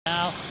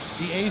Now,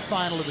 the A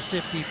final of the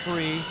 50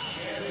 free.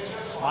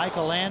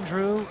 Michael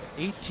Andrew,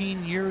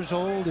 18 years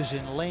old, is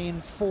in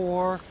lane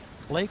 4.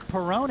 Blake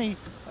PIERONI,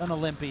 an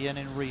Olympian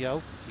in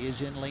Rio,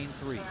 is in lane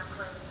 3.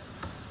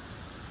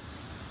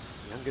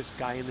 Youngest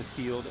guy in the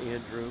field,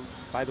 Andrew.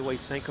 By the way,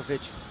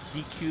 Sankovic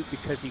DQ'd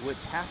because he went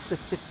past the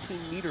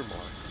 15-meter mark.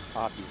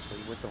 Obviously,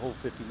 he went the whole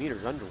 50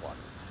 meters underwater.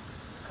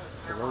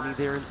 PIERONI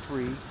there in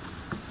 3.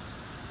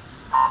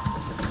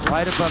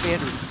 Right above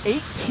Andrew.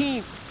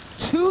 18,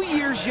 2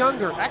 years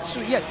younger.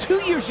 Actually, yeah,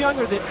 2 years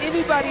younger than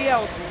anybody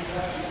else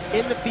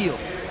in the field.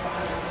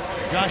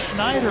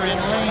 SCHNEIDER in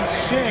lane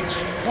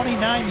 6,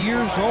 29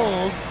 years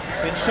old.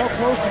 Been so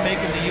close to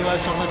making the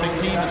U.S. Olympic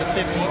team in the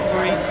 50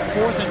 free.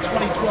 4th in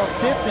 2012,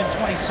 5th in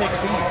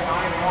 2016.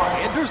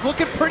 Andrew's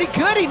looking pretty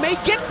good. He may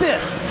get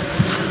this.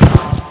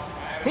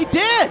 He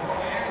did.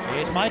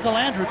 It's Michael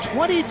Andrew,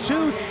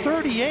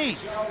 22:38.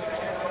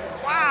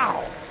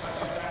 Wow.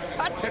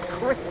 That's a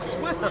great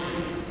swim.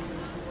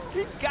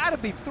 He's got to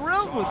be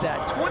thrilled with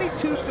that.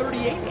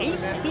 22:38,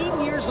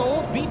 18 years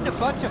old, beating a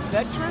bunch of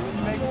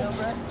veterans.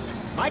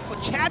 Michael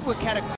CHADWICK had a